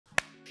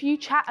If you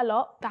chat a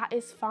lot, that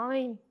is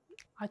fine.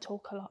 I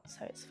talk a lot,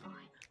 so it's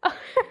fine.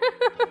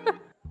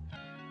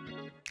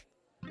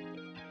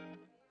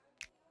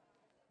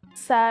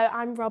 So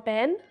I'm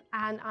Robyn,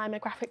 and I'm a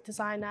graphic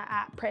designer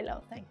at Pretty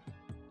Little Thing.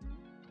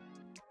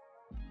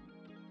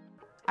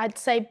 I'd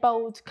say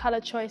bold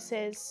colour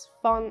choices,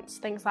 fonts,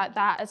 things like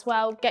that as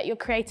well. Get your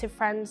creative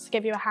friends to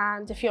give you a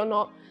hand if you're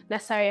not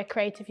necessarily a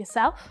creative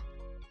yourself.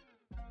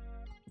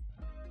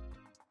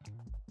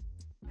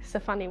 It's a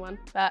funny one,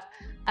 but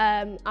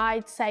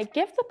I'd say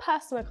give the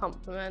person a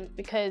compliment,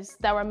 because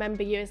they'll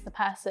remember you as the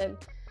person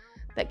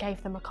that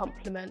gave them a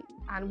compliment,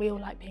 and we all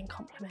like being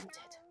complimented.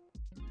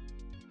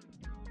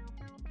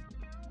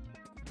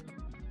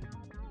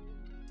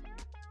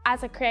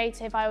 As a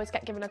creative, I always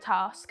get given a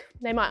task.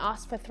 They might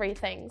ask for 3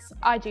 things.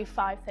 I do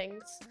 5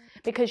 things,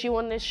 because you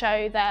want to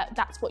show that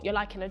that's what you're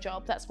like in a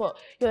job. That's what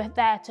you're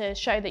there to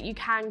show, that you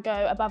can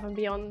go above and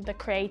beyond the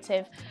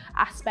creative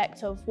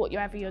aspect of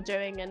whatever you're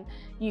doing, and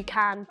you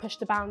can push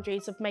the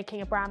boundaries of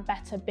making a brand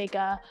better,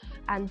 bigger,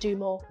 and do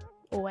more,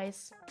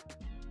 always.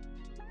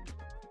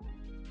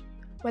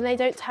 When they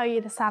don't tell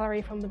you the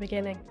salary from the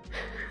beginning.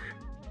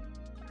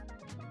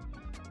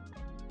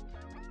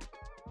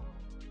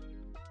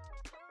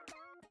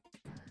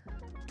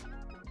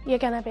 You're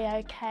gonna be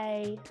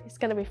okay, it's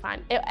gonna be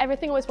fine.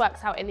 Everything always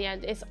works out in the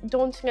end. It's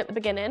daunting at the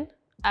beginning,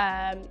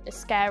 it's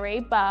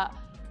scary, but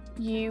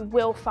you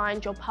will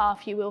find your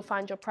path, you will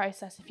find your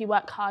process if you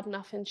work hard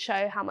enough and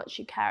show how much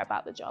you care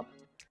about the job.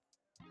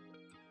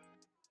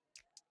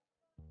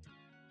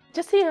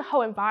 Just the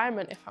whole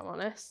environment, if I'm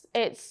honest.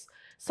 It's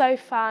so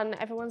fun,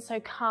 everyone's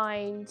so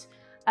kind,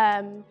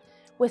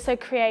 we're so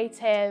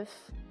creative.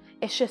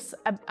 It's just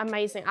an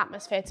amazing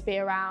atmosphere to be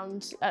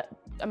around,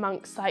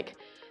 amongst like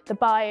the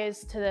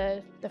buyers to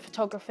the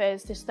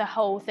photographers. Just the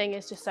whole thing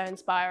is just so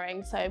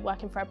inspiring. So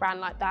working for a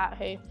brand like that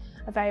who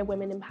are very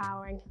women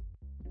empowering.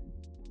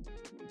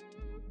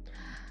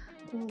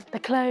 The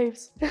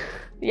clothes.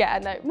 Yeah,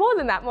 no, more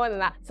than that, more than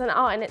that. It's an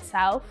art in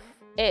itself.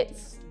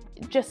 It's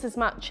just as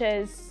much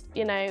as,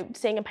 you know,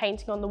 seeing a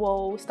painting on the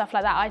wall, stuff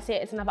like that. I see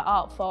it as another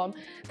art form.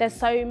 There's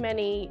so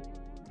many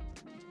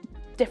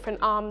different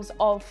arms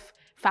of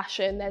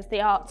fashion. There's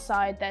the art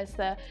side, there's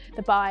the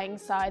buying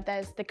side,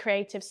 there's the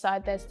creative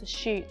side, there's the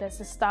shoot, there's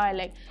the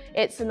styling.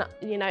 It's an,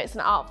 you know, it's an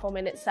art form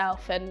in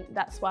itself, and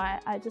that's why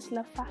I just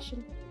love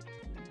fashion.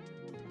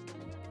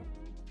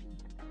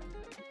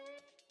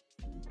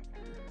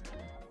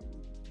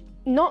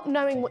 Not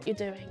knowing what you're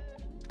doing.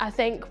 I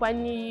think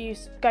when you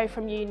go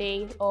from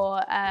uni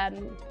or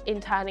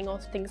interning or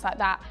things like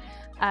that,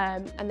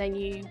 and then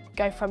you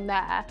go from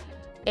there,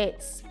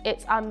 it's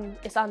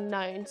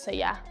unknown. So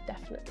yeah,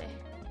 definitely.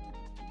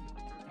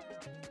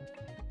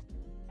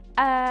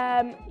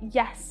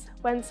 Yes,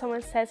 when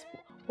someone says,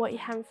 what are you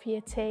having for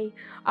your tea?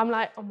 I'm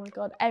like, oh my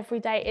God, every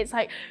day. It's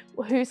like,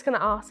 well, who's gonna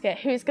ask it?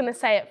 Who's gonna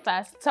say it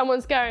first?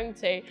 Someone's going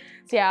to.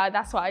 So yeah,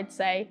 that's what I'd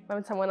say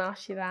when someone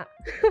asks you that.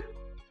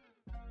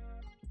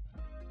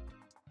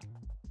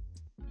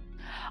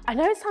 I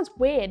know it sounds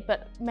weird,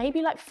 but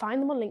maybe like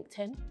find them on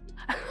LinkedIn,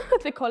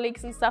 the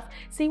colleagues and stuff,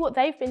 see what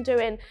they've been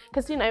doing.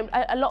 Because, you know,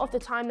 a lot of the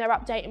time they're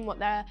updating what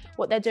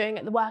they're doing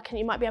at the work, and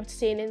you might be able to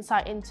see an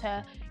insight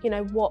into, you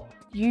know, what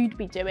you'd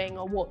be doing,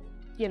 or what,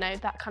 you know,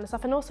 that kind of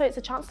stuff. And also it's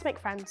a chance to make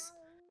friends.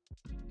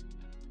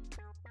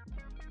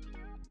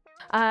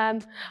 I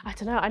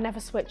don't know, I never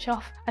switch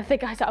off. I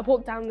think I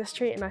walk down the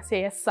street and I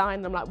see a sign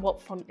and I'm like,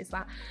 what font is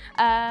that?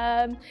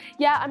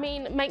 Yeah, I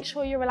mean, make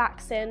sure you're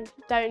relaxing.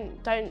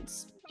 Don't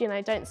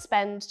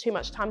spend too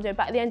much time doing it.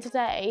 But at the end of the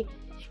day,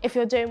 if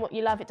you're doing what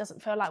you love, it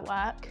doesn't feel like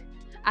work.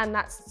 And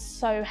that's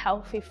so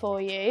healthy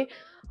for you.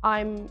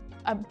 I'm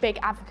a big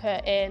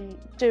advocate in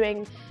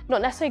doing,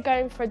 not necessarily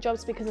going for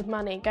jobs because of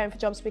money, going for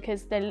jobs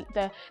because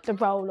the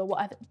role or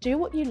whatever. Do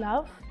what you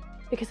love,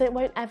 because it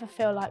won't ever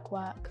feel like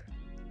work.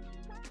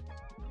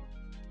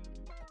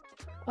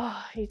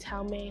 Oh, you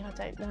tell me, I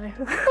don't know.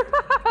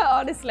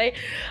 Honestly,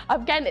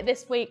 I'm getting it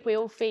this week, we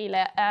all feel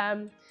it.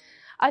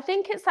 I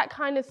think it's that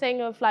kind of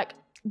thing of like,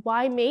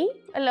 why me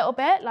a little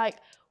bit? Like,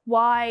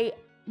 why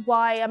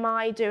am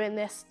I doing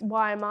this?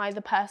 Why am I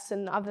the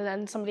person other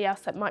than somebody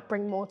else that might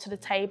bring more to the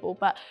table?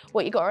 But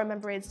what you got to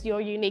remember is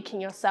you're unique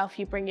in yourself.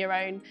 You bring your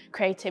own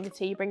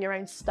creativity, you bring your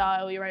own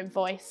style, your own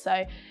voice.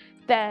 So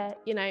there,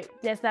 you know,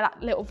 there's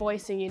that little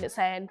voice in you that's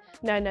saying,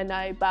 no, no,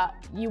 no, but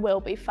you will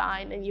be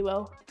fine, and you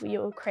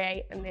will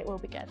create, and it will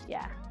be good,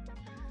 yeah.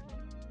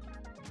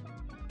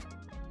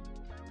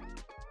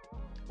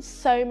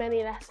 So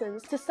many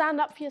lessons. To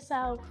stand up for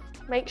yourself.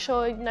 Make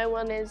sure no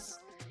one is,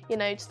 you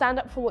know, stand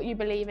up for what you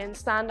believe in,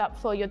 stand up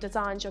for your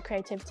designs, your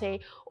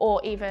creativity,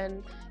 or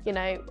even, you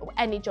know,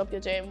 any job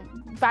you're doing.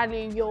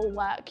 Value your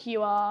work.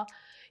 You are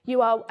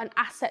an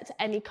asset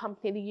to any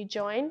company that you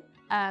join,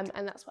 and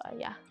that's why,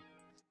 yeah.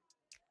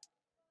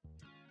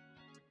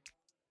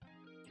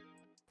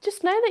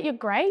 Just know that you're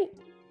great.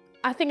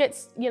 I think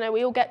it's, you know,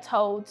 we all get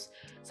told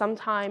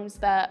sometimes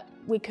that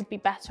we could be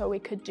better, or we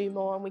could do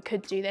more, and we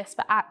could do this,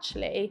 but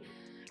actually,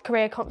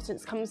 career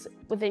confidence comes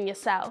within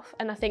yourself.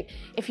 And I think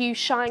if you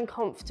shine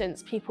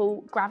confidence,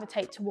 people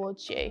gravitate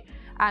towards you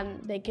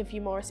and they give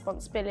you more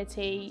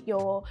responsibility,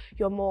 you're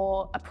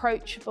more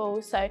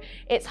approachable. So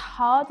it's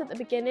hard at the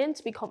beginning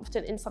to be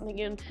confident in something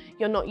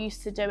you're not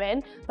used to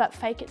doing, but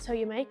fake it till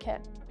you make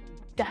it.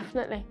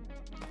 Definitely.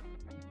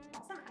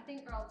 Awesome, I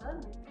think we're all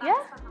done.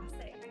 That's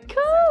fantastic.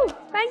 Cool,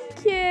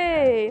 thank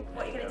you.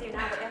 What are you going to do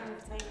now? What are you having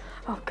for tea?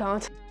 Oh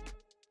God.